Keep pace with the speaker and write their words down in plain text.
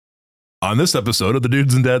On this episode of the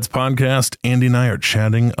Dudes and Dads podcast, Andy and I are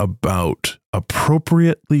chatting about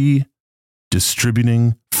appropriately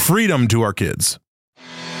distributing freedom to our kids.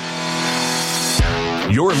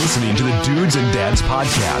 You're listening to the Dudes and Dads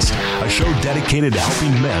podcast, a show dedicated to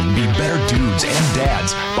helping men be better dudes and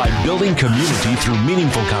dads by building community through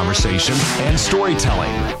meaningful conversation and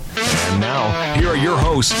storytelling. And now, here are your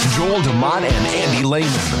hosts, Joel DeMont and Andy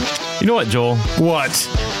Lehman. You know what, Joel? What?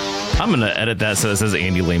 I'm going to edit that so it says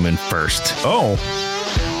Andy Lehman first. Oh,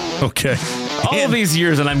 okay. All of these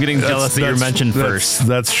years, and I'm getting jealous that you're mentioned first.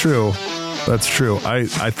 That's true. That's true. I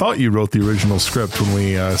thought you wrote the original script when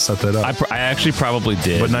we set that up. I actually probably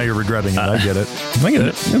did. But now you're regretting it. I get it. I get it.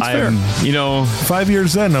 It's fair. 5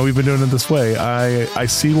 years in, now we've been doing it this way. I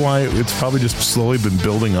see why it's probably just slowly been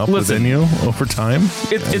building up within you over time.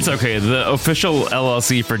 It's okay. The official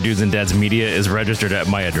LLC for Dudes and Dads Media is registered at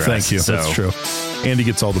my address. Thank you. So. That's true. Andy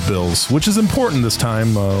gets all the bills, which is important this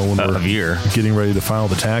time when we're getting ready to file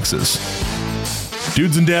the taxes.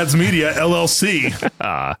 Dudes and Dads Media, LLC.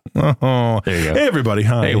 There you go. Hey, everybody.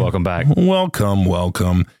 Hi. Hey, welcome back. Welcome.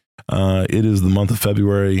 It is the month of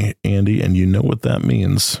February, Andy, and you know what that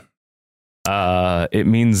means. It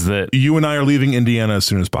means that you and I are leaving Indiana as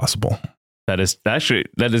soon as possible. That is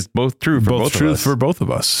both true for both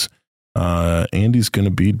of us. Andy's going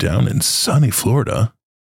to be down in sunny Florida,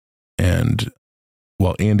 and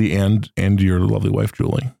Andy and your lovely wife,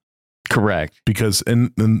 Julie. Correct. Because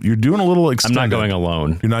and you're doing a little extended. I'm not going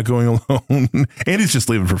alone. You're not going alone. Andy's just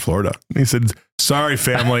leaving for Florida. He said, sorry,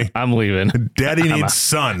 family. I'm leaving. Daddy needs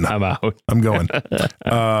sun. I'm out. I'm going.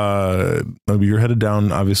 You're headed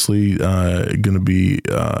down, obviously, going to be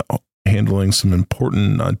handling some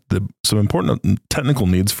important technical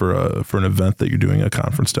needs for an event that you're doing, a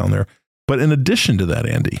conference down there. But in addition to that,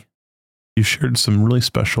 Andy, you shared some really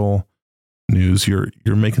special news. You're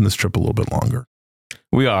making this trip a little bit longer.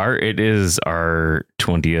 We are. It is our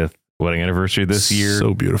 20th wedding anniversary this year.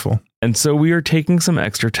 So beautiful. And so we are taking some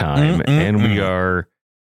extra time and we are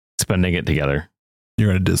spending it together. You're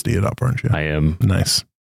going to Disney it up, aren't you? I am. Nice.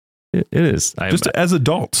 It is. Just as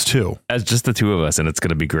adults, too. As just the two of us, and it's going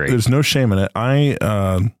to be great. There's no shame in it.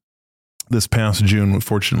 This past June,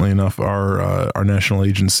 fortunately enough, our national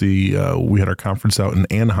agency, we had our conference out in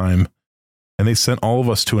Anaheim, and they sent all of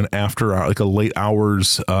us to an a late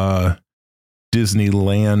hours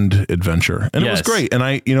Disneyland adventure, and it was great.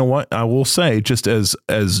 And you know what, I will say, just as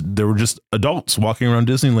there were just adults walking around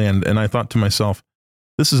Disneyland, and I thought to myself,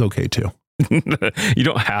 this is okay too. You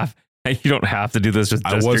don't have to do this.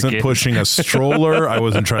 I wasn't pushing a stroller. I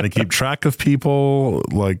wasn't trying to keep track of people.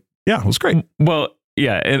 It was great. Well,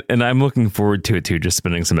 yeah, and I'm looking forward to it too. Just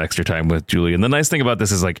spending some extra time with Julie. And the nice thing about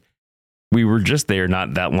this is we were just there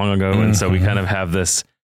not that long ago, and so we kind of have this.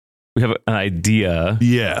 We have an idea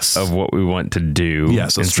of what we want to do.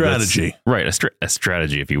 Yes, a strategy. Right, a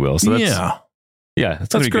strategy, if you will. So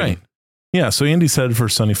that's great. Yeah, so Andy's headed for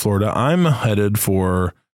sunny Florida. I'm headed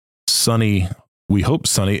for sunny, we hope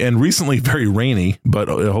sunny, and recently very rainy, but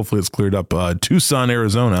hopefully it's cleared up, Tucson,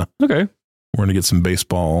 Arizona. Okay. We're going to get some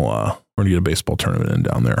baseball. We're going to get a baseball tournament in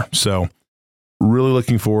down there. So really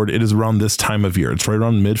looking forward. It is around this time of year. It's right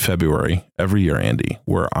around mid-February every year, Andy,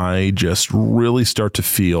 where I just really start to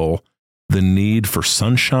feel the need for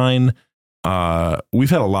sunshine. We've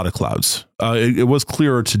had a lot of clouds. It was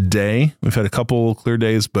clearer today. We've had a couple clear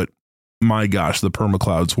days, but my gosh, the perma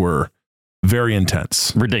clouds were very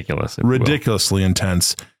intense. Ridiculously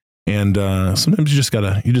intense. And sometimes you just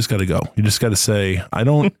gotta go. You just gotta say,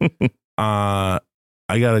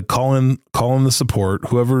 I got to call in the support.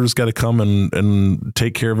 Whoever's got to come and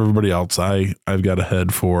take care of everybody else. I've got to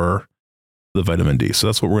head for the vitamin D. So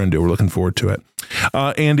that's what we're going to do. We're looking forward to it.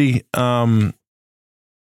 Andy,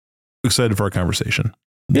 excited for our conversation.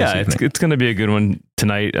 Yeah, it's going to be a good one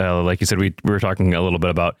tonight. Like you said, we were talking a little bit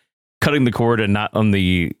about cutting the cord, and not on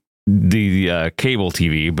the cable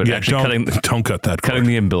TV, but actually don't cut that cord. Cutting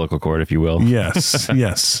the umbilical cord, if you will.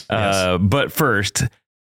 Yes. But first,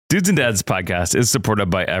 Dudes and Dads podcast is supported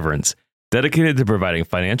by Everence, dedicated to providing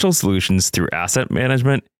financial solutions through asset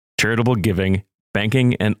management, charitable giving,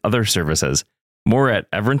 banking, and other services. More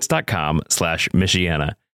at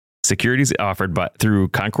everence.com/Michiana. Securities offered through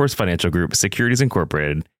Concourse Financial Group, Securities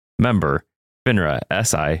Incorporated, member FINRA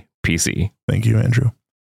SIPC. Thank you, Andrew.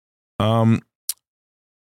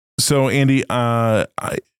 So Andy,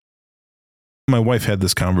 my wife had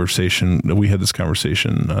this conversation. We had this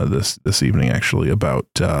conversation this evening, actually, about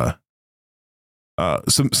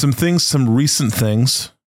some things, some recent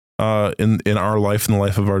things in our life, in the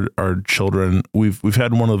life of our children. We've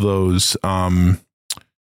had one of those. How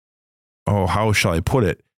shall I put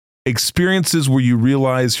it? Experiences where you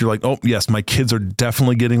realize you're like, oh yes, my kids are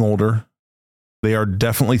definitely getting older. They are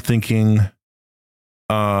definitely thinking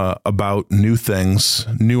about new things,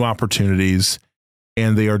 new opportunities,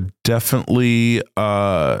 and they are definitely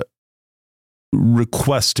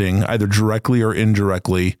requesting, either directly or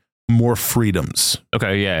indirectly, more freedoms.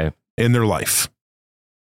 Okay, yeah. In their life.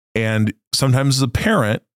 And sometimes as a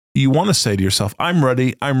parent, you want to say to yourself, I'm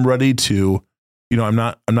ready to, I'm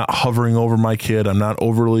not hovering over my kid. I'm not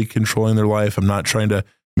overly controlling their life. I'm not trying to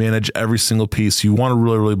manage every single piece. You want to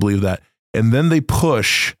really, really believe that. And then they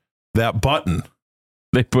push that button.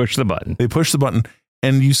 They push the button.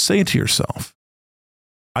 And you say to yourself,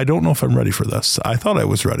 I don't know if I'm ready for this. I thought I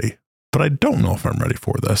was ready, but I don't know if I'm ready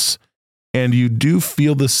for this. And you do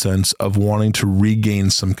feel the sense of wanting to regain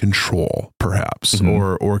some control, perhaps,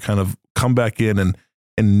 or kind of come back in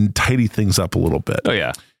and tidy things up a little bit. Oh,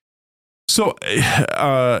 yeah. So,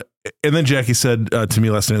 and then Jackie said to me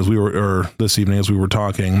last night or this evening as we were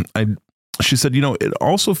talking, she said, it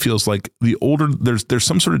also feels like the older there's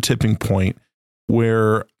some sort of tipping point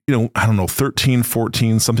where, I don't know, 13,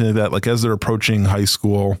 14, something like that, like as they're approaching high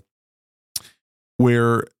school,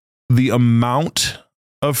 where the amount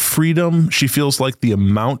of freedom, she feels like the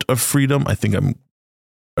amount of freedom, I think I'm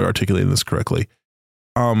articulating this correctly,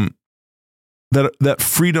 that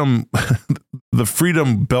freedom, the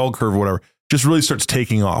freedom bell curve, whatever, just really starts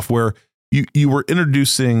taking off, where you were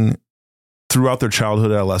introducing throughout their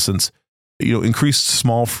childhood, adolescence, increased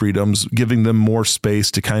small freedoms, giving them more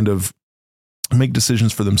space to kind of make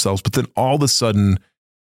decisions for themselves. But then all of a sudden,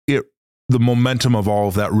 the momentum of all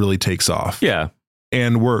of that really takes off. Yeah.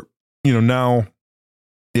 And we're, now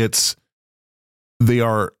they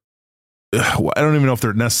are, I don't even know if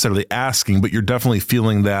they're necessarily asking, but you're definitely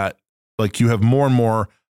feeling that like you have more and more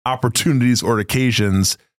opportunities or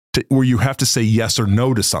occasions where you have to say yes or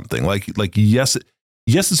no to something. Like yes,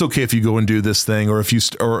 it's okay if you go and do this thing, or if you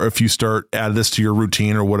start add this to your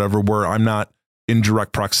routine or whatever, where I'm not in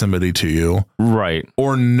direct proximity to you. Right.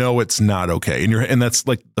 Or no, it's not okay. And that's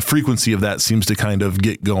like the frequency of that seems to kind of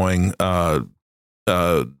get going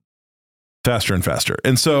faster and faster.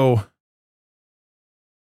 And so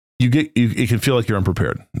you can feel like you're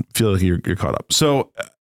unprepared, feel like you're caught up. So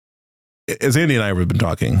as Andy and I have been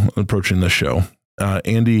talking, approaching this show,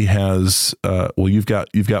 Andy has, you've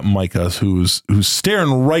got Micah who's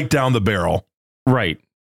staring right down the barrel, right,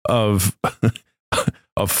 of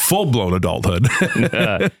full blown adulthood.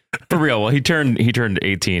 For real. Well, he turned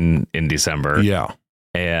 18 in December. Yeah.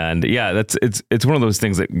 And yeah, it's one of those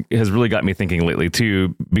things that has really got me thinking lately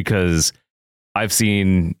too, because I've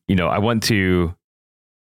seen, I went to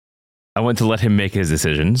let him make his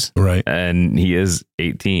decisions. Right. And he is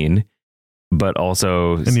 18, but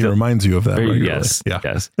also, and he reminds you of that. Regularly. Yes. Yeah.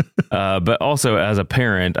 Yes. But also as a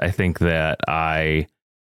parent, I think that I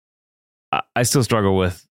still struggle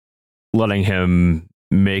with letting him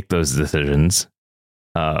make those decisions.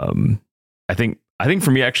 I think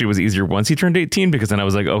for me actually it was easier once he turned 18, because then I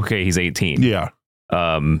was like, okay, he's 18. Yeah.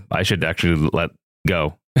 I should actually let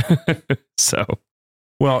go. So,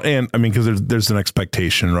 well, and I mean, because there's an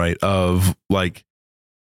expectation, right, of like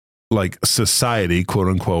society, quote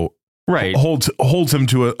unquote, right, holds him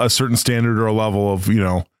to a certain standard or a level of,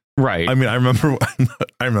 right. I mean, I remember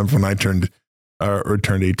when I turned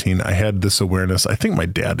 18, I had this awareness. I think my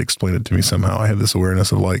dad explained it to me somehow. I had this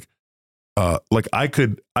awareness of like I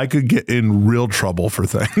could get in real trouble for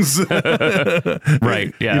things.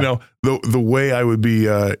 Right. Yeah. The way I would be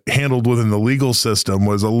handled within the legal system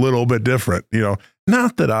was a little bit different,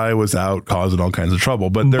 not that I was out causing all kinds of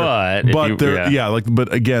trouble, but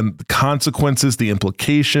but again, the consequences, the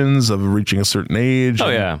implications of reaching a certain age. Oh,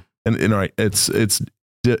 yeah. And right. It's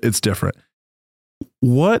different.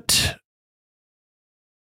 What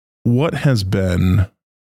has been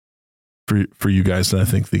for you guys? And I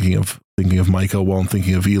think thinking of Micah, well, I'm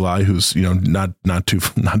thinking of Eli, who's, not too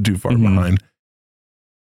far behind.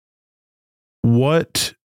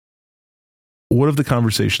 What have the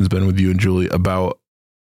conversations been with you and Julie about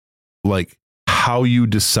like how you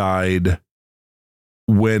decide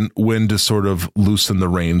when to sort of loosen the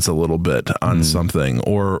reins a little bit on something,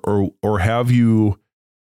 or have you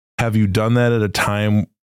done that at a time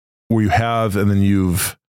where you have, and then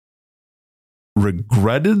you've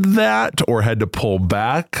regretted that, or had to pull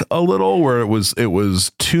back a little where it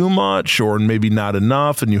was too much or maybe not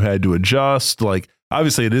enough and you had to adjust? Like,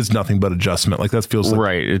 obviously it is nothing but adjustment. Like that feels like,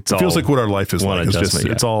 right. It feels like what our life is like.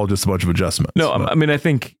 It's all just a bunch of adjustments. No, I mean, I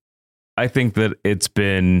think that it's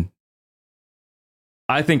been,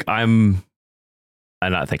 I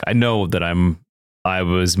know that I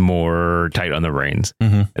was more tight on the reins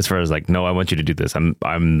as far as like, no, I want you to do this.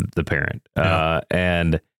 I'm the parent. Yeah.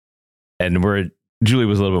 And we're Julie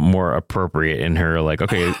was a little bit more appropriate in her, like,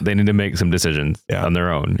 okay, they need to make some decisions on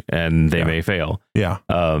their own and they may fail. Yeah.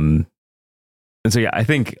 And so, yeah, I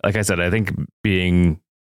think, like I said, being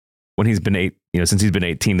when he's been since he's been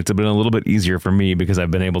 18, it's been a little bit easier for me because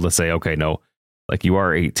I've been able to say, okay, no, like you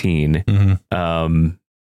are 18,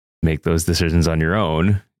 make those decisions on your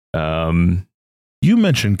own. You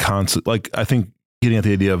mentioned like, I think getting at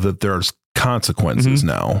the idea of that there's consequences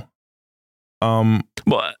now.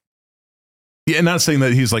 Well, yeah, not saying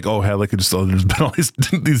that he's like, oh, hell, there's been all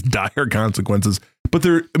these dire consequences, but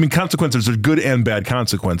consequences are good and bad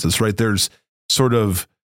consequences, right? There's sort of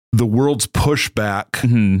the world's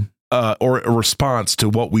pushback or a response to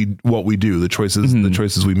what we do, the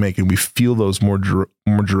choices we make, and we feel those more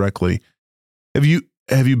directly. Have you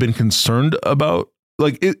been concerned about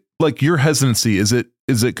like your hesitancy? Is it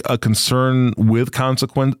a concern with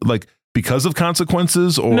consequence, like because of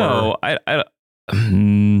consequences, or no? I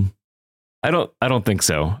don't think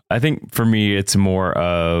so. I think for me, it's more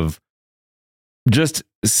of just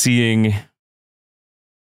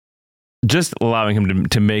allowing him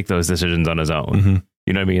to make those decisions on his own.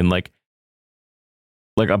 You know what I mean? Like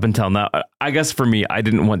up until now, I guess for me, I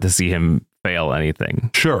didn't want to see him fail anything.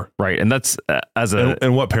 Sure. Right. And that's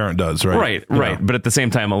and what parent does, right? Right. But at the same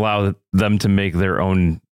time, allow them to make their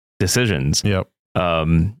own decisions. Yep.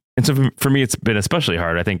 And so for me, it's been especially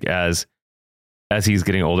hard, I think, as he's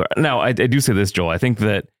getting older. Now, I do say this, Joel, I think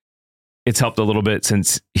that it's helped a little bit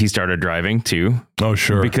since he started driving too. Oh,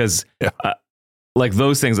 sure. Because like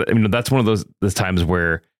those things, I mean, that's one of those times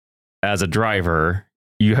where as a driver,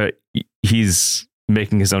 he's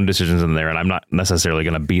making his own decisions in there, and I'm not necessarily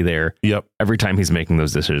going to be there every time he's making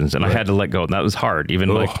those decisions. And I had to let go, and that was hard. Even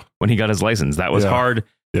like when he got his license, that was hard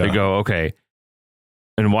to go, okay,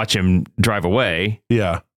 and watch him drive away.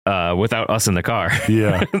 Yeah. Without us in the car.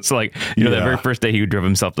 Yeah. It's like, the very first day he drove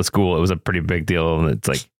himself to school, it was a pretty big deal. And it's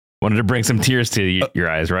like, wanted to bring some tears to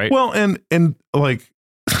your eyes, right? Well, and like,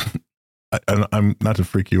 I'm not to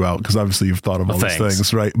freak you out, because obviously you've thought of all these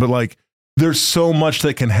things, right? But like, there's so much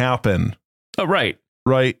that can happen. Oh, right.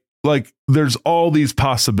 Right. Like there's all these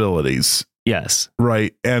possibilities. Yes.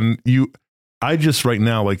 Right. And I just right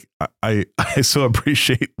now, like I so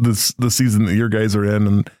appreciate the season that your guys are in,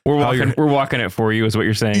 and we're walking it for you, is what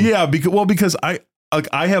you're saying. Yeah. Because I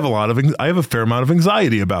have a fair amount of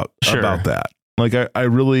anxiety about that. Like I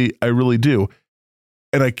really do.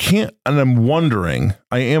 And I am wondering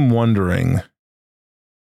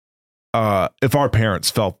if our parents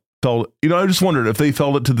felt, I just wondered if they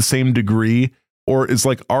felt it to the same degree, or is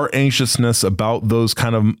like our anxiousness about those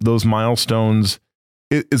milestones,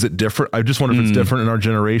 is it different? I just wonder if it's different in our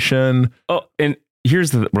generation. Oh, and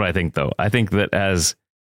here's what I think, though. I think that as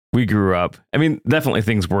we grew up, I mean, definitely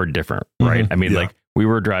things were different, right? I mean, like we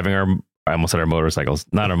were driving I almost said our motorcycles,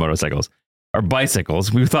 not our motorcycles, our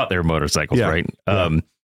bicycles. We thought they were motorcycles, right?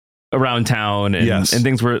 Around town, and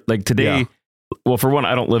things were like today. Yeah. Well, for one,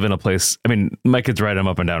 I don't live in a place. I mean, my kids ride them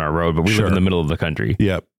up and down our road, but we live in the middle of the country.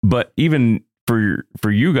 Yep. But even for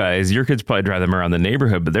you guys, your kids probably drive them around the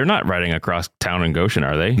neighborhood, but they're not riding across town in Goshen,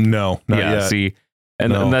 are they? No, not yet. See,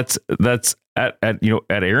 and that's at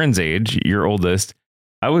Aaron's age, your oldest.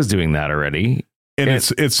 I was doing that already, and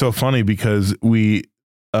it's so funny because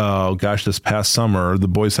this past summer the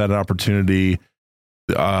boys had an opportunity.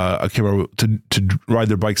 I came over to ride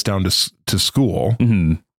their bikes down to school.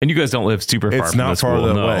 Mm-hmm. And you guys don't live super far. It's not far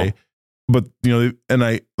that way, but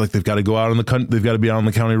they've got to go out on the they've got to be out on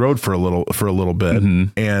the county road for a little bit,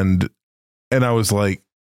 and I was like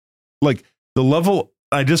the level.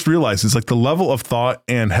 I just realized it's like the level of thought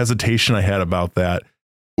and hesitation I had about that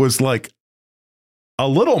was like a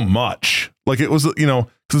little much. Like it was, because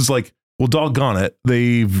it's like, well, doggone it,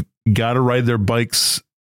 they've got to ride their bikes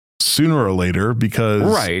sooner or later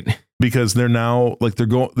because they're now like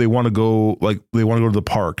they want to go to the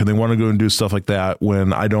park and they want to go and do stuff like that,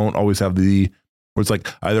 when I don't always have where it's like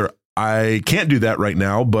either I can't do that right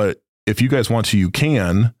now, but if you guys want to, you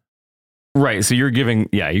can. Right. So you're giving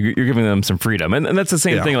them some freedom, and that's the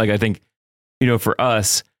same thing. Like, I think, for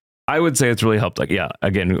us, I would say it's really helped. Like,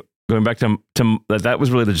 again, going back to that was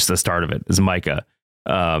really just the start of it, is Micah.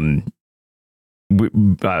 Obviously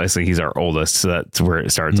he's our oldest, so that's where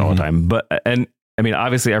it starts all the time. But, and I mean,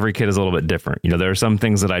 obviously every kid is a little bit different. There are some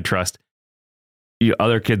things that I trust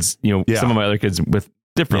other kids, some of my other kids with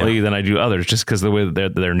differently than I do others, just because the way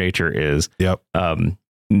that their nature is. Yep.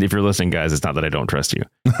 If you're listening, guys, it's not that I don't trust you.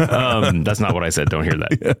 That's not what I said. Don't hear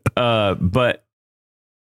that. But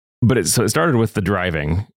it started with the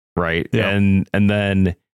driving, right? Yeah. And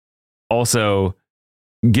then also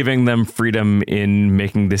giving them freedom in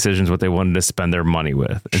making decisions what they wanted to spend their money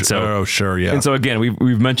with. And so, yeah. And so again,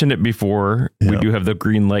 we've mentioned it before. Yeah. We do have the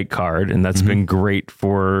green light card, and that's been great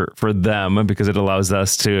for them because it allows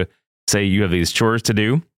us to say you have these chores to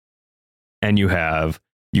do, and you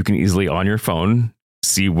can easily on your phone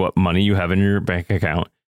see what money you have in your bank account.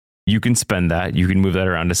 You can spend that. You can move that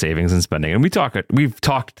around to savings and spending. And we've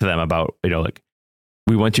talked to them about, like,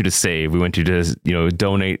 we want you to save. We want you to,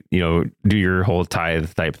 donate, do your whole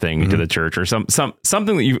tithe type thing to the church or something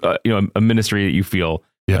that you, a ministry that you feel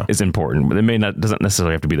is important, but it doesn't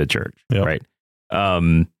necessarily have to be the church. Yep. Right.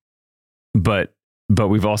 But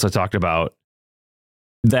we've also talked about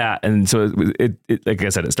that. And so it like I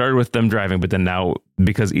said, it started with them driving, but then now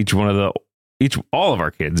because all of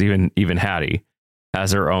our kids, even Hattie,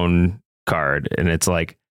 has her own card. And it's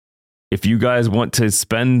like, if you guys want to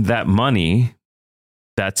spend that money,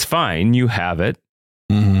 that's fine. You have it.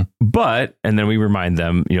 But, and then we remind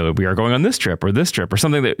them, that we are going on this trip or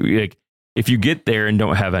something that, like, if you get there and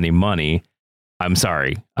don't have any money, I'm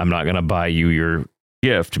sorry, I'm not going to buy you your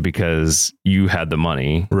gift because you had the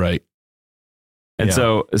money. Right. And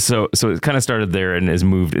so it kind of started there and has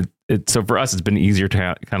moved. So for us, it's been easier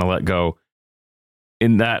to kind of let go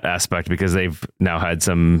in that aspect because they've now had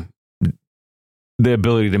the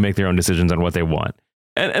ability to make their own decisions on what they want.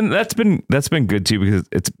 And that's been good too, because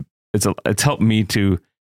it's helped me to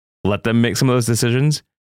let them make some of those decisions.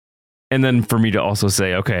 And then for me to also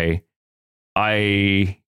say, okay,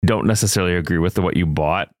 I don't necessarily agree with what you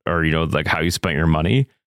bought or, like how you spent your money,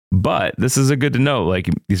 but this is a good to know. Like,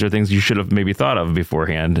 these are things you should have maybe thought of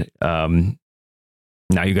beforehand. Now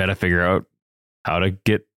you got to figure out how to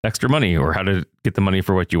get extra money or how to get the money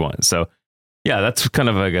for what you want. So yeah, that's kind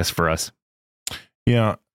of, I guess, for us.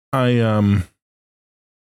 Yeah.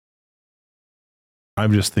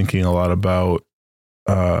 I'm just thinking a lot about,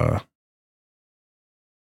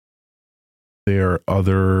 their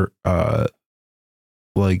other,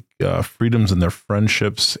 freedoms in their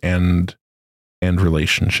friendships and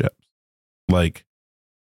relationships. Like,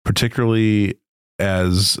 particularly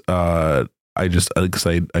as, because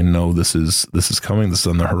I know this is coming, this is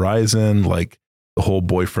on the horizon, like the whole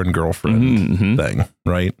boyfriend girlfriend thing.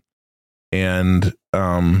 Right. And,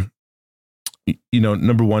 number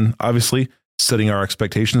one, obviously setting our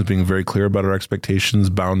expectations, being very clear about our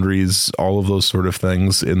expectations, boundaries, all of those sort of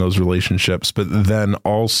things in those relationships. But then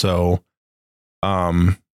also,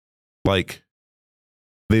 they've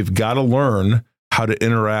got to learn how to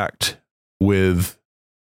interact with,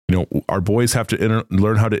 our boys have to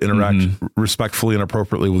learn how to interact respectfully and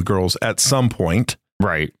appropriately with girls at some point.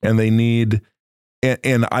 Right. And they need,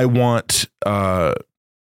 and I want that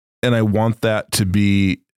to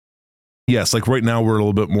be, yes, like right now we're a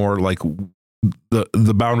little bit more like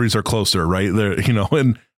the boundaries are closer, right there,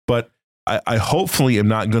 but I hopefully am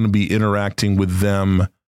not going to be interacting with them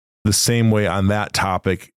the same way on that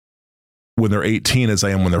topic when they're 18 as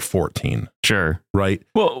I am when they're 14. Sure. Right.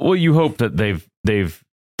 Well, you hope that they've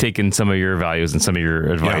taken some of your values and some of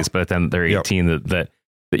your advice, but then they're 18 that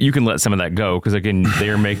you can let some of that go. Cause again,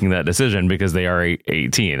 they're making that decision because they are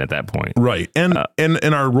 18 at that point. Right. And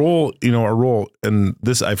our role, and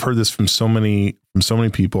this, I've heard this from so many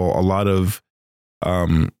people, a lot of,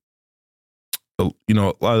 a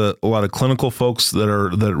lot of clinical folks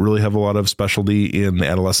that really have a lot of specialty in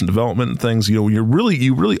adolescent development and things. You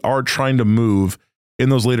really are trying to move in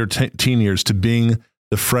those later teen years to being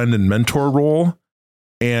the friend and mentor role,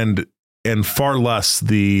 and far less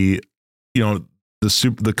the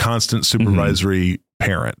constant supervisory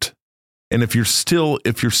parent. And if you're still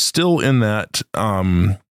in that,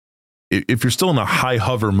 if you're still in a high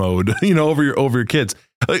hover mode, over your kids,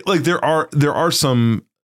 like there are some,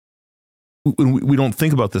 we don't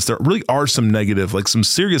think about this. There really are some some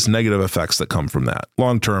serious negative effects that come from that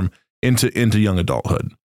long term into young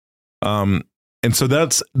adulthood. And so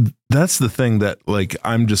that's the thing that, like,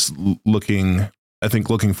 I'm just looking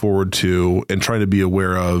forward to and trying to be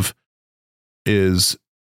aware of is,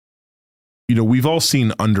 we've all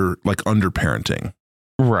seen under parenting,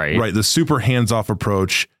 right? The super hands-off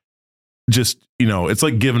approach. Just, it's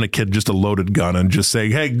like giving a kid just a loaded gun and just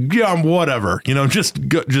saying, hey, yeah, whatever, just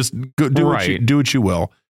go do what you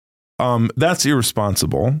will. That's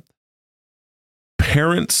irresponsible.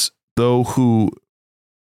 Parents, though, who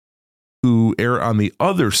err on the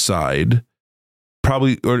other side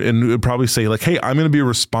would probably say, like, hey, I'm going to be a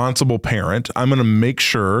responsible parent. I'm going to make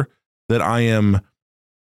sure that I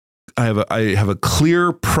have a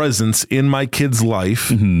clear presence in my kid's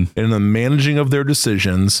life and in the managing of their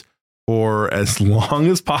decisions for as long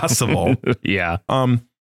as possible. Yeah. And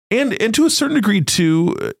to a certain degree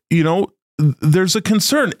too, there's a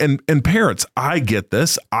concern, and parents, I get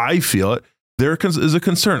this. I feel it. There is a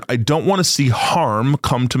concern. I don't want to see harm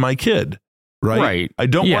come to my kid. Right. I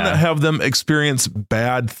don't want to have them experience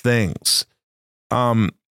bad things.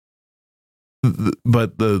 But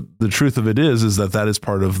the truth of it is that is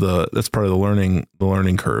part of the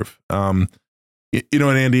learning curve. You know,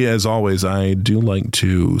 and Andy, as always, I do like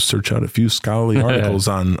to search out a few scholarly articles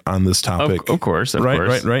on this topic. Of course.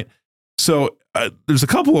 Right. So there's a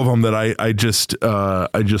couple of them that I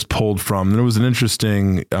just pulled from. There was an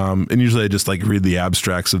interesting, and usually I just like read the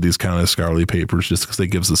abstracts of these kind of scholarly papers just because they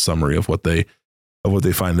gives a summary of what they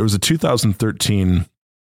find. There was a 2013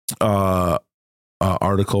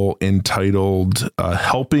 article entitled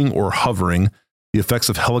 "Helping or Hovering: The Effects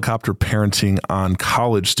of Helicopter Parenting on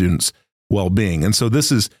College Students' Well-Being." And so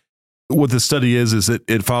this is what the study is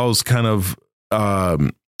it follows kind of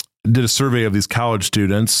did a survey of these college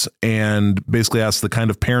students and basically asked the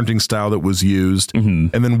kind of parenting style that was used,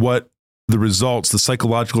 and then what the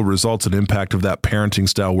psychological results and impact of that parenting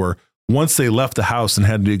style were once they left the house and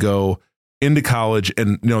had to go into college.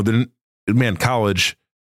 And college,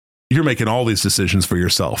 you're making all these decisions for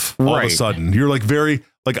yourself. All of a sudden, you're like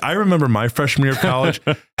I remember my freshman year of college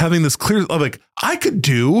having this clear, like, I could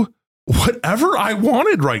do whatever I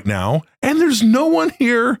wanted right now, and there's no one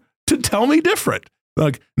here to tell me different.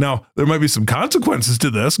 Like, now there might be some consequences to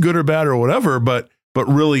this, good or bad or whatever, but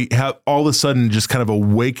really have all of a sudden just kind of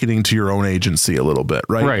awakening to your own agency a little bit.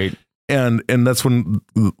 Right. And that's when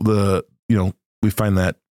we find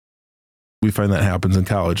that happens in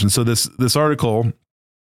college. And so this article,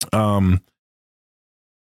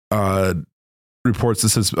 reports,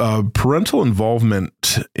 this says parental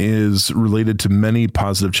involvement is related to many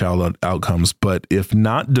positive child outcomes, but if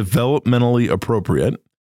not developmentally appropriate,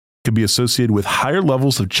 could be associated with higher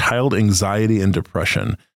levels of child anxiety and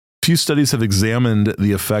depression. Few studies have examined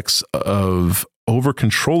the effects of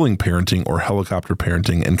over-controlling parenting or helicopter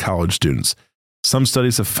parenting in college students. Some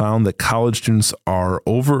studies have found that college students of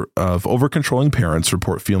over-controlling parents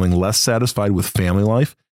report feeling less satisfied with family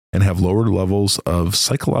life and have lower levels of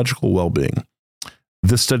psychological well-being.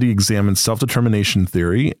 This study examines self-determination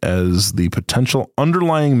theory as the potential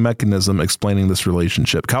underlying mechanism explaining this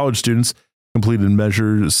relationship. College students completed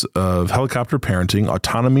measures of helicopter parenting,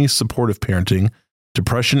 autonomy, supportive parenting,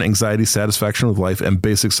 depression, anxiety, satisfaction with life, and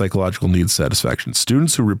basic psychological needs satisfaction.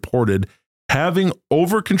 Students who reported having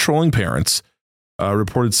over-controlling parents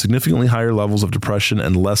reported significantly higher levels of depression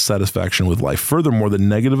and less satisfaction with life. Furthermore, the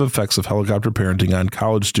negative effects of helicopter parenting on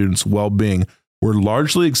college students' well-being were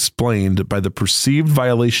largely explained by the perceived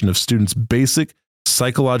violation of students' basic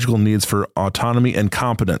psychological needs for autonomy and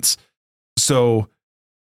competence. So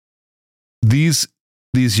these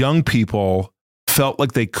young people felt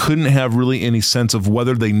like they couldn't have really any sense of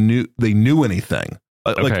whether they knew anything,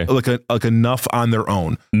 like enough on their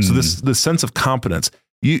own. So this sense of competence,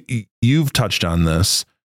 you've touched on this,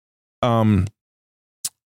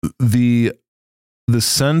 the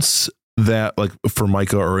sense that, like, for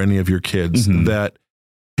Micah or any of your kids, that,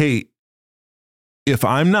 hey, if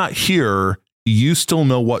I'm not here, you still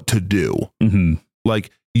know what to do.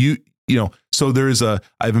 Like so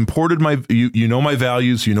I've imported my, my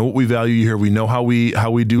values, what we value here. We know how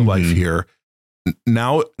we do life here.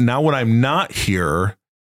 Now when I'm not here,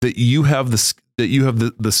 that you have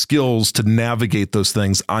the skills to navigate those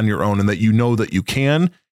things on your own, and that that you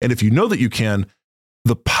can. And if you know that you can,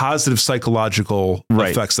 the positive psychological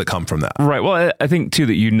effects that come from that. Right. Well, I think too,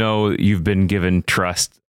 that you've been given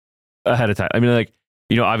trust ahead of time. I mean,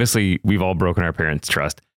 obviously we've all broken our parents'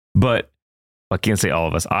 trust, but I can't say all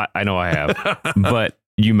of us. I know I have, but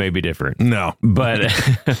you may be different. No, but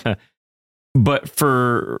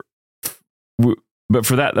for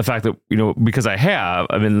that, the fact that, because I have,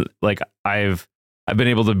 I mean, I've been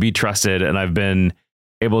able to be trusted, and I've been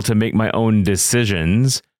able to make my own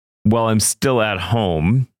decisions while I'm still at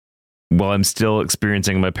home, while I'm still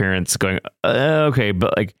experiencing my parents going, okay,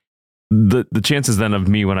 but the chances then of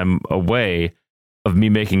me when I'm away, of me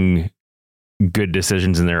making good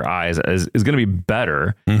decisions in their eyes is going to be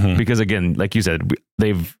better, because, again, like you said,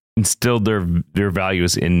 they've instilled their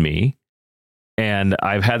values in me, and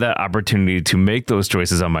I've had that opportunity to make those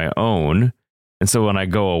choices on my own. And so when I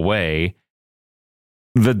go away,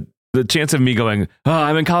 the chance of me going,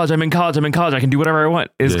 I'm in college, I can do whatever I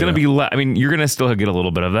want, is going to be less. I mean, you're going to still get a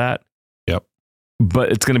little bit of that. Yep.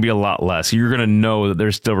 But it's going to be a lot less. You're going to know that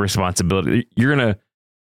there's still responsibility.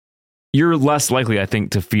 You're less likely, I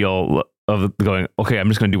think, to feel of going, okay, I'm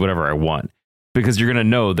just going to do whatever I want, because you're going to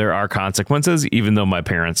know there are consequences, even though my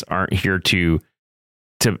parents aren't here to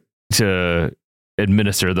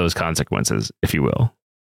administer those consequences, if you will.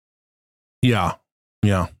 Yeah.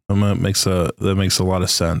 Yeah, that makes a lot of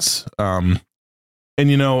sense. And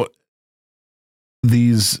the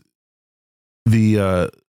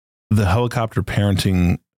helicopter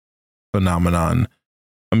parenting phenomenon.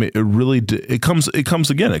 I mean, it comes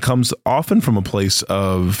often from a place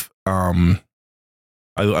of I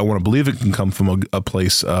want to believe it can come from a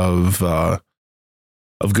place of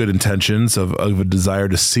good intentions, of a desire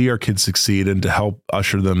to see our kids succeed and to help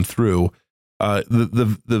usher them through.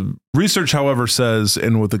 The research, however, says,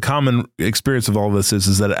 and with the common experience of all of this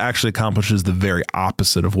is that it actually accomplishes the very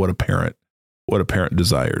opposite of what a parent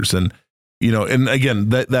desires. And, and again,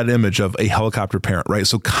 that image of a helicopter parent, right?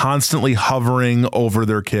 So constantly hovering over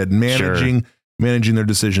their kid, managing their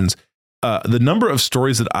decisions. The number of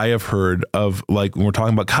stories that I have heard of, like when we're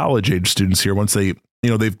talking about college age students here, once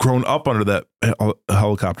they've grown up under that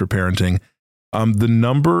helicopter parenting, the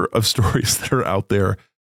number of stories that are out there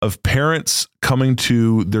of parents coming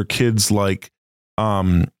to their kids like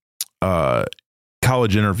college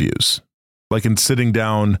interviews, like in sitting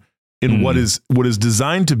down in what is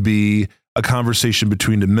designed to be a conversation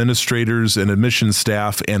between administrators and admissions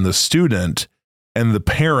staff and the student, and the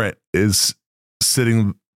parent is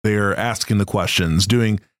sitting there asking the questions,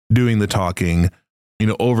 doing the talking,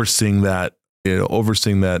 overseeing that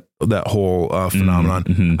whole phenomenon.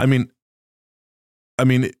 Mm-hmm. I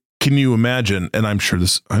mean, can you imagine? And I'm sure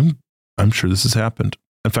this has happened.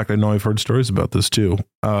 In fact, I know I've heard stories about this too,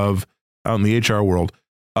 of out in the HR world,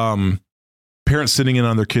 parents sitting in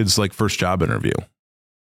on their kids' like first job interview.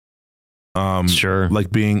 Sure.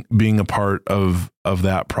 Like being a part of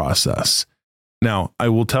that process. Now, I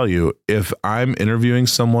will tell you, if I'm interviewing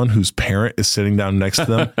someone whose parent is sitting down next to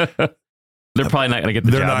them, they're probably not going to get the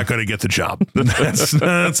job. They're not going to get the job.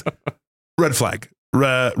 That's red flag.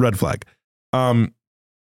 Red flag.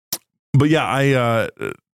 But yeah, I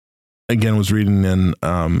again was reading in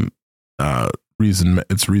Reason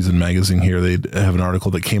magazine here. They have an article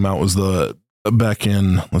that came out back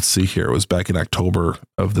in October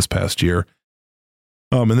of this past year.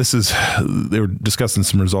 And they were discussing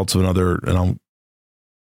some results of another, and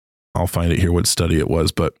I'll find it here what study it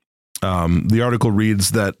was, but the article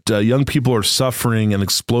reads that young people are suffering an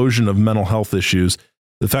explosion of mental health issues.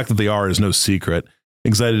 The fact that they are is no secret.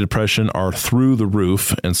 Anxiety and depression are through the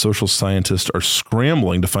roof, and social scientists are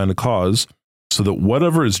scrambling to find a cause so that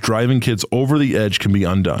whatever is driving kids over the edge can be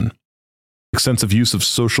undone. Extensive use of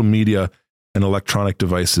social media and electronic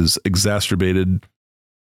devices, exacerbated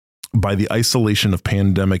by the isolation of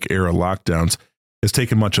pandemic-era lockdowns, has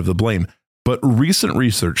taken much of the blame. But recent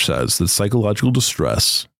research says that psychological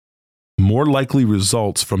distress more likely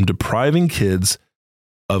results from depriving kids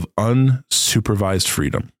of unsupervised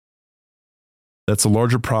freedom. That's a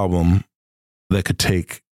larger problem that could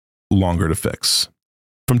take longer to fix.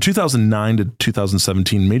 From 2009 to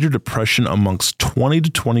 2017, major depression amongst 20 to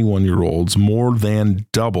 21-year-olds more than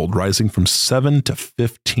doubled, rising from 7 to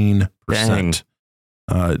 15%.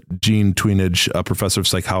 Gene Tweenage, a professor of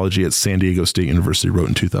psychology at San Diego State University, wrote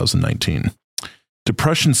in 2019.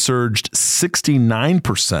 Depression surged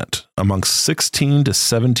 69% amongst 16 to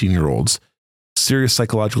 17-year-olds. Serious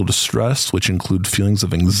psychological distress, which include feelings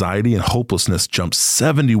of anxiety and hopelessness, jumped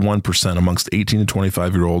 71% amongst 18 to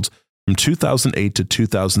 25-year-olds from 2008 to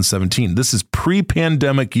 2017. This is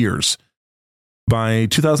pre-pandemic years. By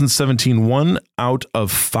 2017, 1 out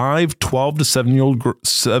of 5 12 to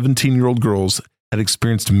 17-year-old girls had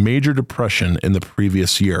experienced major depression in the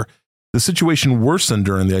previous year. The situation worsened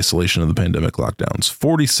during the isolation of the pandemic lockdowns.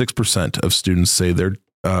 46% of students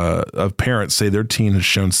of parents say their teen has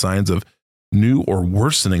shown signs of new or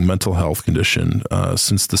worsening mental health condition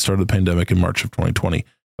since the start of the pandemic in March of 2020,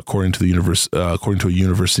 according to a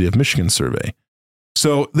University of Michigan survey.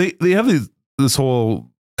 So they have this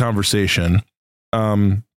whole conversation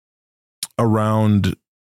around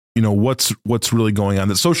what's really going on.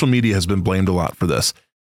 That social media has been blamed a lot for this.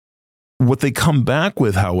 What they come back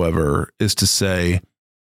with, however, is to say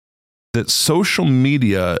that social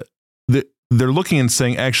media, that they're looking and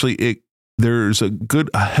saying actually there's a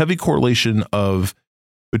heavy correlation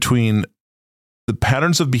between the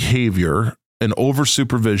patterns of behavior and over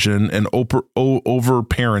supervision and over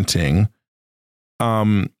parenting,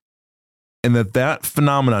 and that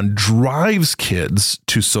phenomenon drives kids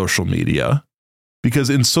to social media,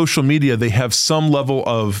 because in social media they have some level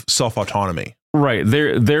of self-autonomy. Right.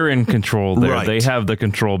 They're in control there. Right. They have the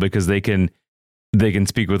control because they can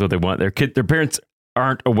speak with what they want. Their parents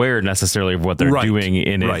aren't aware necessarily of what they're doing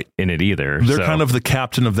in it either. They're kind of the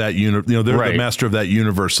captain of that they're the master of that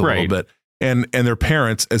universe a little bit. And their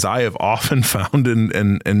parents, as I have often found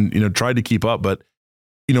and tried to keep up, but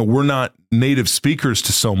we're not native speakers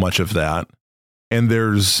to so much of that. And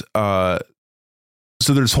there's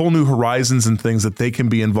so there's whole new horizons and things that they can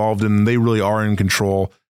be involved in. And they really are in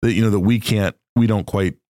control that, that we don't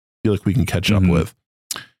quite feel like we can catch up with.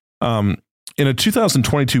 In a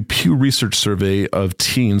 2022 Pew Research survey of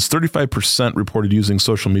teens, 35% reported using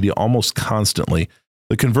social media almost constantly.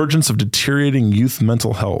 The convergence of deteriorating youth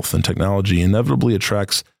mental health and technology inevitably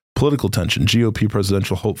attracts political tension. GOP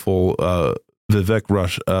presidential hopeful Vivek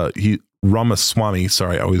Ramaswamy,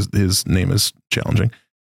 his name is challenging,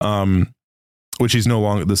 which he's no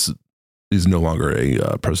longer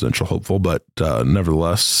a presidential hopeful, but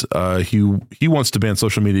nevertheless, he wants to ban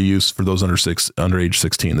social media use for those under age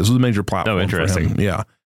 16. This was a major platform. Oh, interesting. For him. Yeah.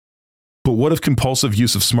 But what if compulsive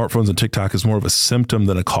use of smartphones and TikTok is more of a symptom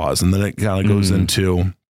than a cause? And then it kind of goes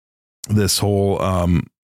into this whole,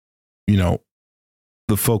 the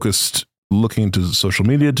focused looking into social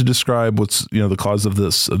media to describe what's, the cause of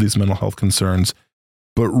these mental health concerns,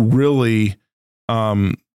 but really,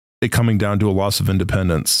 it coming down to a loss of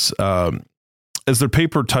independence. As their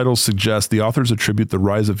paper title suggests, the authors attribute the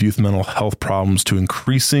rise of youth mental health problems to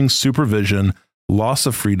increasing supervision, loss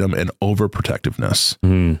of freedom, and overprotectiveness,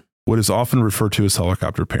 what is often referred to as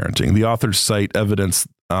helicopter parenting. The authors cite evidence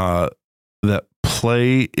that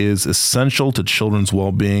play is essential to children's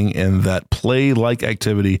well-being and that play-like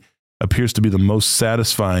activity appears to be the most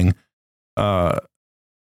satisfying and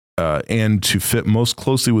to fit most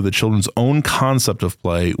closely with the children's own concept of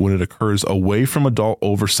play when it occurs away from adult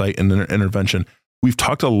oversight and intervention. We've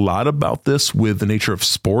talked a lot about this with the nature of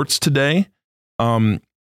sports today.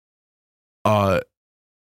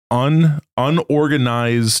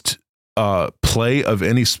 Unorganized play of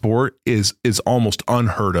any sport is almost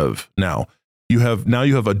unheard of now. You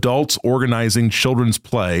have adults organizing children's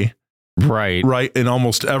play. Right. In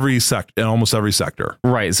almost every sector.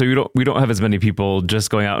 Right. So we don't have as many people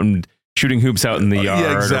just going out and shooting hoops out in the yard.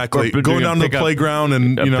 Yeah, exactly. Or going down to the playground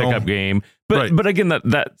and pickup game. But again,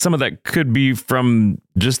 that some of that could be from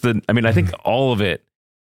just I think all of it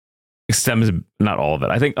stems, not all of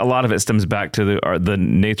it. I think a lot of it stems back to the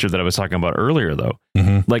nature that I was talking about earlier, though.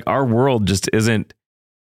 Like our world just isn't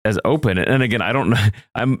as open. And again, I don't know.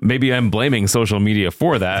 I'm blaming social media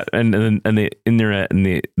for that, and the internet and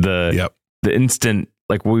the instant,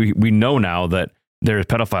 like we know now that there's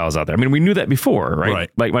pedophiles out there. I mean, we knew that before, right?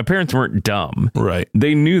 Like my parents weren't dumb, right?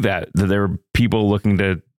 They knew that there were people looking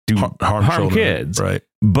to do harm kids, right?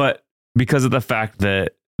 But because of the fact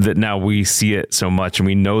that now we see it so much, and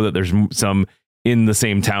we know that there's some in the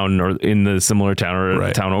same town or in the similar town or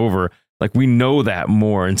a town over. Like we know that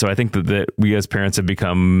more. And so I think that we as parents have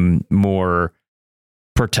become more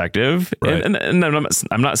protective. Right. And I'm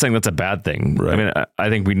not saying that's a bad thing. Right. I mean,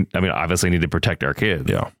 I think we obviously need to protect our kids.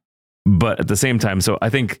 Yeah. But at the same time, so I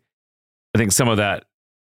think some of that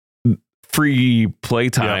free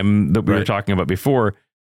playtime that we were talking about before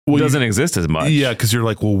doesn't exist as much. Yeah. Cause you're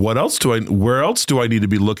like, well, where else do I need to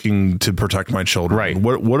be looking to protect my children? Right.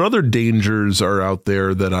 What other dangers are out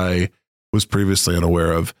there that I was previously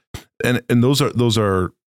unaware of? And those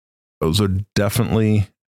are definitely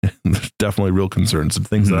real concerns and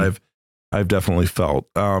things that I've definitely felt.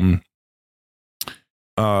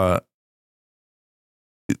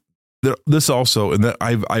 This also, and that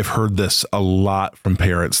I've heard this a lot from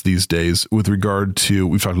parents these days with regard to,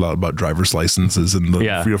 we've talked a lot about driver's licenses and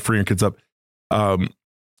freeing your kids up.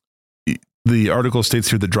 The article states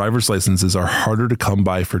here that driver's licenses are harder to come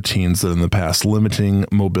by for teens than in the past, limiting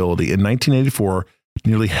mobility. In 1984,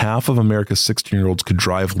 nearly half of America's 16-year-olds could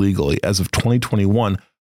drive legally. As of 2021,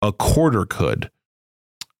 a quarter could.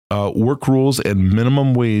 Work rules and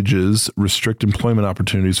minimum wages restrict employment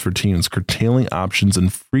opportunities for teens. Curtailing options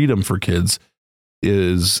and freedom for kids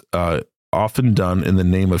is often done in the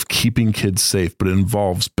name of keeping kids safe, but it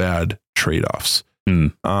involves bad trade-offs.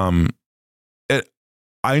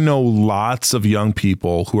 I know lots of young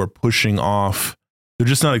people who are pushing off. They're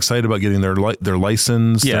just not excited about getting their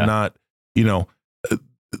license. Yeah. They're not,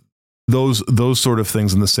 those sort of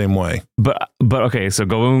things in the same way. But okay, so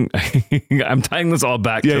I'm tying this all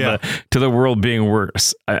back to the world being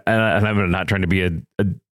worse. And I'm not trying to be a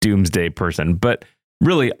doomsday person, but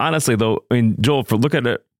really, honestly, though, I mean, Joel, look at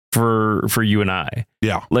it for you and I.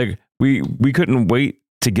 Yeah, like we couldn't wait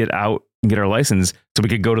to get out and get our license so we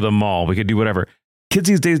could go to the mall. We could do whatever. Kids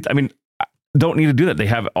these days, I mean, don't need to do that. They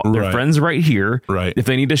have their friends right here. Right. If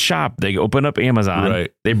they need to shop, they open up Amazon.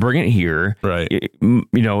 Right. They bring it here. Right.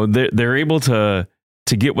 They're able to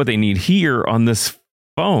get what they need here on this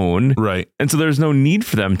phone. Right. And so there's no need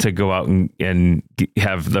for them to go out and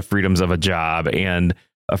have the freedoms of a job and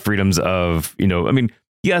freedoms of, I mean,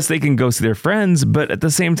 yes, they can go see their friends, but at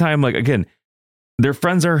the same time, like, again, their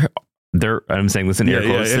friends I'm saying this in air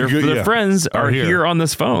quotes. Their friends are here on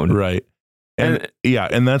this phone. Right.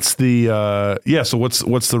 And that's the so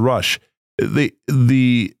what's the rush?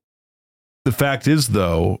 The fact is,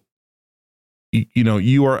 though,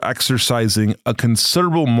 you are exercising a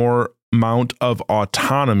considerable more amount of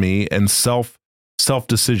autonomy and self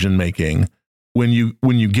decision making when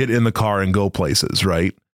you get in the car and go places,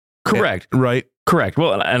 right? Correct. Right. Correct.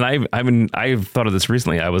 Well, and I've thought of this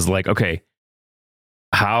recently. I was like, okay,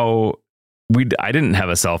 I didn't have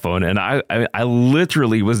a cell phone, and I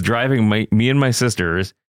literally was driving me and my sister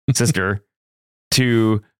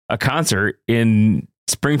to a concert in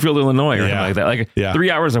Springfield, Illinois, or something like that, like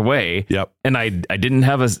 3 hours away. Yep. And I didn't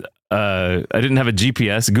have a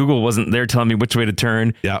GPS. Google wasn't there telling me which way to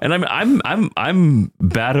turn. Yeah. And I'm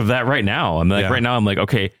bad of that right now. I'm like, right now I'm like,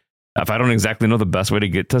 okay, if I don't exactly know the best way to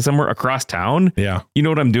get to somewhere across town, you know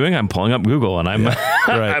what I'm doing? I'm pulling up Google and I'm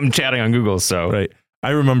I'm chatting on Google. So right.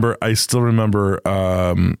 I still remember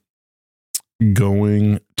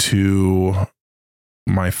going to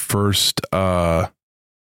my first back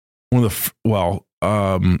in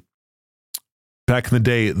the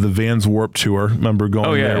day, the Vans Warped Tour. Remember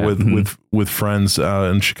going there with friends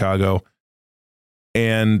in Chicago,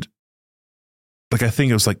 and like I think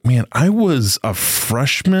it was like, man, I was a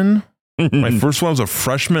freshman. My first one was a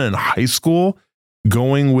freshman in high school,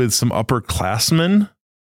 going with some upperclassmen.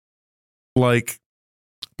 Like,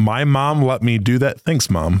 my mom let me do that. Thanks,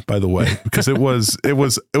 Mom, by the way, because it was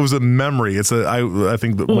a memory. I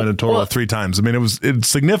think that went in total 3 times. I mean, it's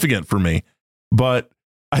significant for me, but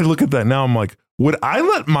I look at that now. I'm like, would I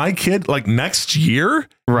let my kid like next year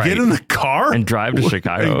get in the car and drive to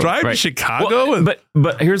Chicago? To Chicago? Well,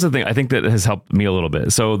 but here's the thing. I think that has helped me a little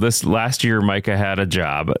bit. So this last year, Micah had a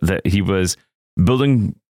job that he was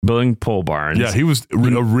building pole barns. Yeah, he was a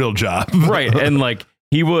real job. Right. And like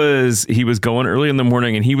he was going early in the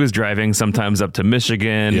morning, and he was driving sometimes up to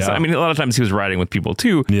Michigan. Yeah. So, I mean, a lot of times he was riding with people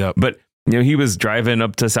too. Yeah. But he was driving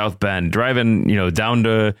up to South Bend, driving, down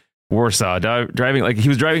to Warsaw, driving, like he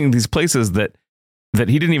was driving these places that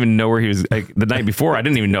he didn't even know where he was. Like the night before, I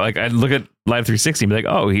didn't even know. Like I'd look at Live 360 and be like,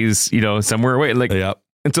 oh, he's somewhere away. Like,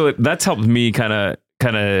 and so that's helped me kind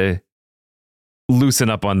of loosen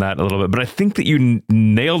up on that a little bit. But I think that you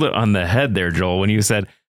nailed it on the head there, Joel, when you said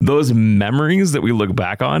those memories that we look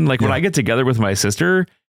back on. Like when I get together with my sister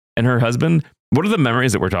and her husband, what are the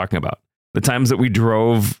memories that we're talking about? The times that we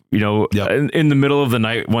drove, in the middle of the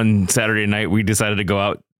night, one Saturday night, we decided to go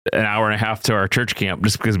out an hour and a half to our church camp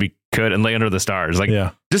just because we could and lay under the stars. Like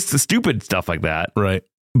just the stupid stuff like that. Right.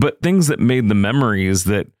 But things that made the memories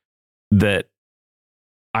that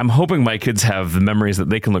I'm hoping my kids have the memories that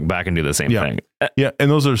they can look back and do the same thing. Yeah. And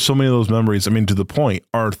those are so many of those memories. I mean, to the point,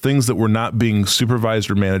 are things that were not being supervised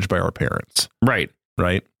or managed by our parents. Right.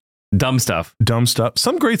 Right. Dumb stuff.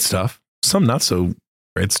 Some great stuff, some not so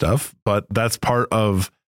great stuff, but that's part of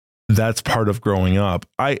growing up.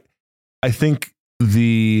 I think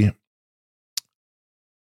the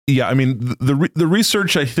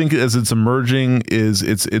research, I think, as it's emerging, is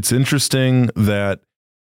it's interesting that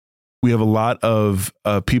we have a lot of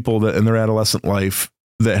people that in their adolescent life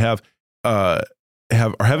that are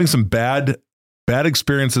having some bad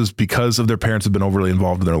experiences because of their parents have been overly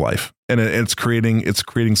involved in their life, and it's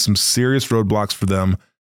creating some serious roadblocks for them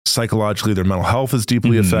psychologically. Their mental health is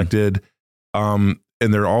deeply affected, and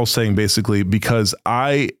they're all saying basically because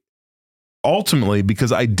I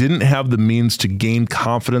didn't have the means to gain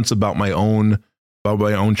confidence about my own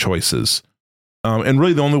choices. And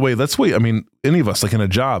really the only way, any of us, like in a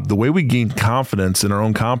job, the way we gain confidence in our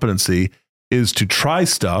own competency is to try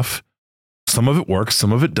stuff. Some of it works,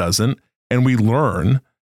 some of it doesn't. And we learn.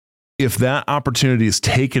 If that opportunity is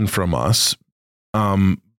taken from us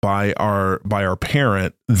by our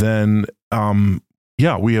parent, then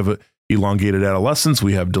we have elongated adolescence,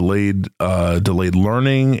 we have delayed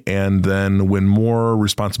learning, and then when more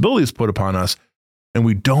responsibility is put upon us and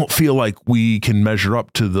we don't feel like we can measure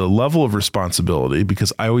up to the level of responsibility,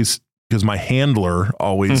 because my handler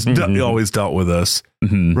always dealt with us,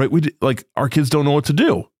 right? Our kids don't know what to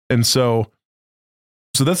do. And so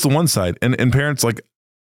that's the one side. And parents, like,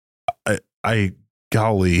 I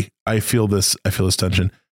feel this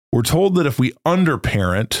tension. We're told that if we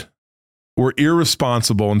underparent, we're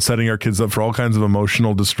irresponsible in setting our kids up for all kinds of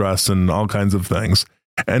emotional distress and all kinds of things.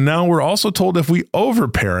 And now we're also told if we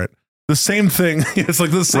overparent, the same thing. It's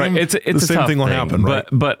like the same. Right. It's the same thing will happen. Right?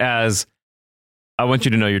 But as I want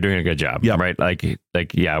you to know, you're doing a good job. Yeah. Right.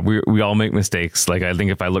 We all make mistakes. Like, I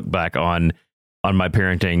think if I look back on my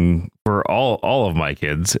parenting for all of my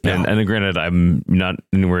kids, and granted, I'm not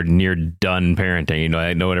anywhere near done parenting.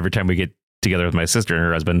 I know every time we get together with my sister and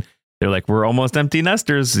her husband, they're like, we're almost empty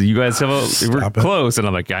nesters. You guys we're close. And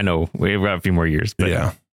I'm like, I know we've got a few more years,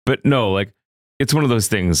 but no, like it's one of those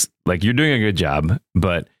things, like, you're doing a good job,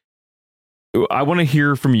 but I want to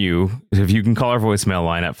hear from you. If you can call our voicemail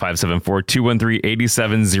line at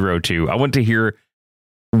 574-213-8702. I want to hear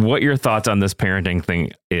what your thoughts on this parenting thing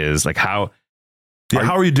is. Like, how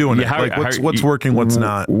are you doing it? Like, what's working, what's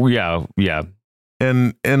not? Yeah. Yeah.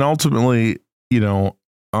 And ultimately, you know,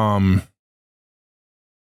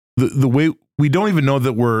 the way we don't even know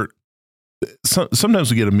that sometimes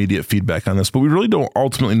we get immediate feedback on this, but we really don't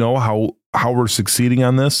ultimately know how we're succeeding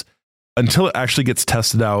on this until it actually gets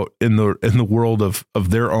tested out in the world of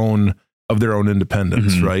their own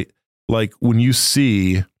independence, mm-hmm. right? Like, when you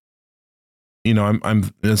see, you know,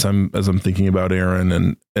 as I'm thinking about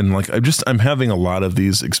Aaron and like, I'm having a lot of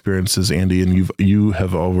these experiences, Andy, and you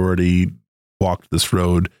have already walked this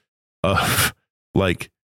road of,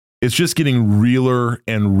 like, it's just getting realer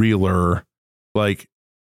and realer. Like,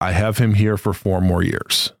 I have him here for 4 more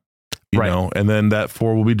years, you know, and then that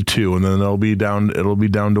 4 will be to 2, and then it'll be down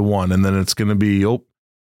to 1. And then it's going to be,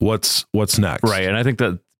 what's next? Right. And I think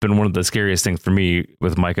that's been one of the scariest things for me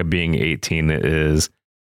with Micah being 18 is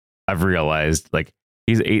I've realized, like,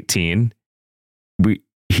 he's 18.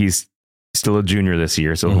 He's still a junior this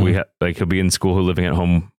year. So mm-hmm. He'll be in school, living at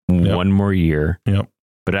home 1 more year. Yep.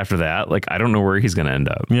 But after that, like, I don't know where he's going to end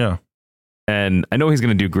up. Yeah. And I know he's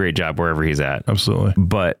going to do a great job wherever he's at. Absolutely.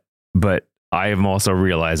 But I am also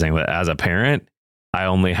realizing that as a parent, I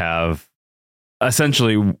only have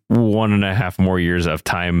essentially 1.5 more years of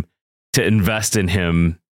time to invest in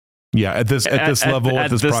him. Yeah. At this level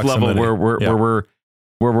where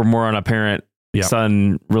we're more on a parent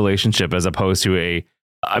son relationship as opposed to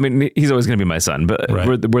I mean, he's always going to be my son, but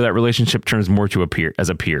where that relationship turns more to a peer.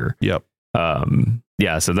 Yep.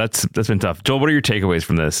 Yeah. So that's been tough. Joel, what are your takeaways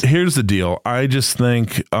from this? Here's the deal. I just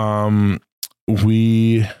think,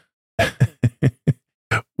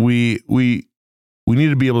 we need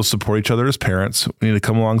to be able to support each other as parents. We need to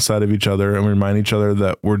come alongside of each other and remind each other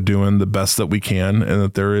that we're doing the best that we can, and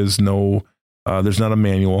that there is there's not a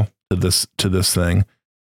manual to this thing.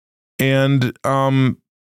 And,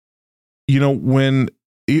 you know,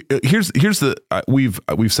 we've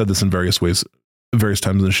said this in various ways, various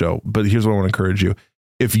times in the show, but here's what I want to encourage you.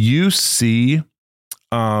 If you see,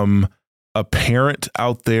 a parent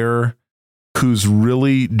out there who's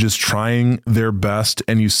really just trying their best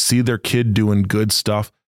and you see their kid doing good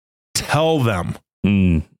stuff, tell them,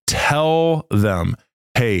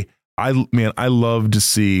 hey, I love to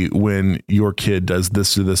see when your kid does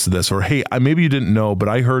this or this or this, or, hey, maybe you didn't know, but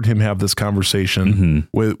I heard him have this conversation mm-hmm.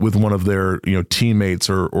 with one of their, you know, teammates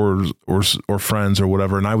or friends or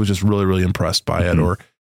whatever. And I was just really, really impressed by mm-hmm. it. Or,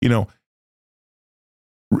 you know,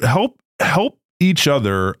 help each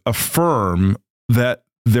other affirm that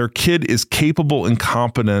their kid is capable and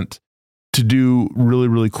competent to do really,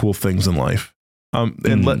 really cool things in life.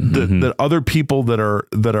 And let the other people that are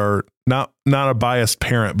not a biased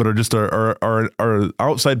parent, but are just are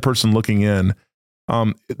outside person looking in,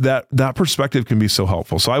 that perspective can be so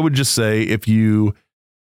helpful. So I would just say, if you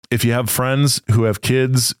have friends who have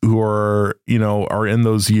kids who are in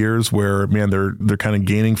those years where, man, they're kind of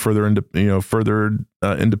gaining further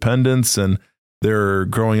independence, and they're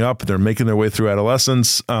growing up, they're making their way through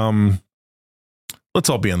adolescence. Let's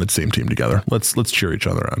all be on the same team together. Let's cheer each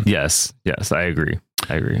other on. Yes, I agree.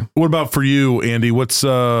 What about for you, Andy? What's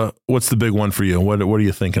the big one for you? What are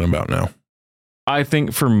you thinking about now? I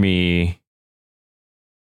think for me,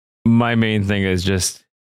 my main thing is just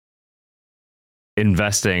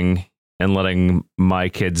investing and letting my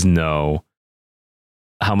kids know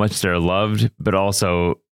how much they're loved, but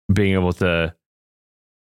also being able to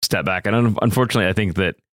step back. And unfortunately, I think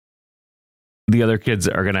that the other kids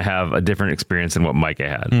are going to have a different experience than what Micah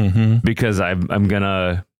had, mm-hmm. because I'm going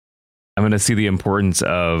to see the importance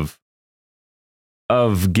of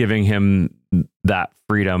giving him that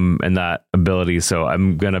freedom and that ability. So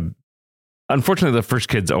I'm going to, unfortunately, the first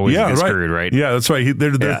kids always get screwed, right? Yeah, that's right.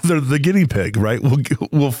 They're the guinea pig, right?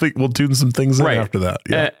 We'll tune some things in after that.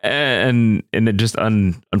 Yeah. And it just,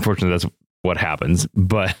 unfortunately, that's what happens.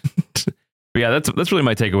 But yeah, that's really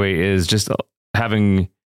my takeaway, is just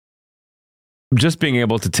being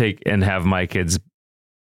able to take and have my kids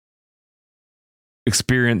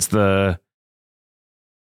experience the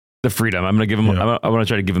freedom. I'm going to give them, I want to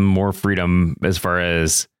try to give them more freedom as far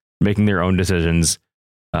as making their own decisions.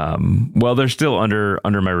 Well, they're still under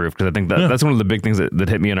my roof, because I think that's one of the big things that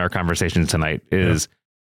hit me in our conversation tonight is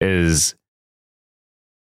if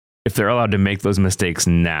they're allowed to make those mistakes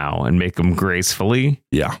now and make them gracefully,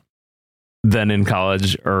 then in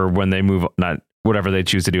college, or when they move, not whatever they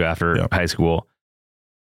choose to do after high school,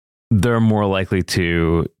 they're more likely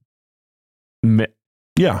to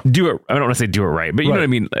do it. I don't want to say do it right, but you know what I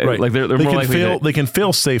mean? Right. Like they're more likely they can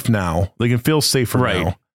fail safe now. They can fail safer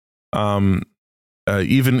now.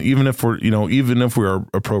 Even if we're, even if we are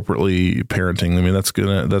appropriately parenting, I mean, that's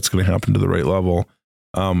gonna happen to the right level.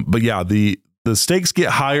 But yeah, the stakes get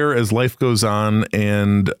higher as life goes on,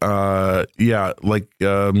 and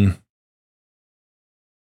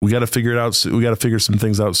we got to figure it out. We got to figure some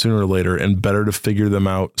things out sooner or later, and better to figure them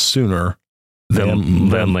out sooner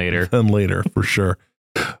than later. Than later, for sure.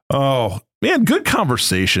 Oh man, good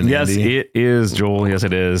conversation. Yes, Andy. It is, Joel. Yes,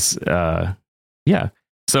 it is. Yeah.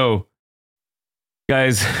 So,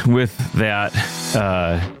 guys, with that,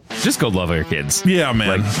 just go love your kids. Yeah,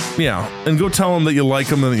 man. And go tell them that you like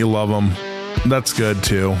them and that you love them. That's good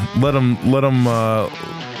too. Let them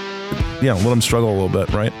struggle a little bit,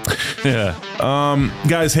 right? Yeah.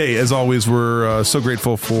 Guys, hey, as always, we're so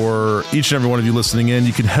grateful for each and every one of you listening in.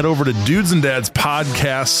 You can head over to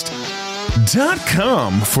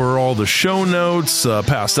dudesanddadspodcast.com for all the show notes,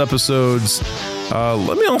 past episodes.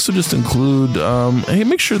 Let me also just include, hey,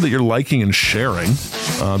 make sure that you're liking and sharing.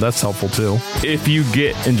 That's helpful too. If you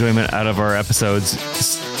get enjoyment out of our episodes,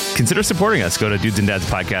 consider supporting us. Go to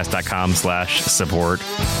dudesanddadspodcast.com/support.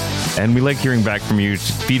 And we like hearing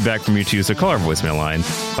feedback from you too. So call our voicemail line,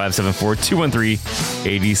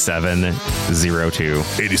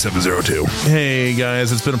 574-213-8702. 8702. Hey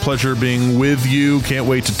guys, it's been a pleasure being with you. Can't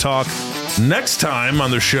wait to talk next time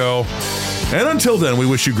on the show. And until then, we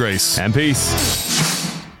wish you grace and peace.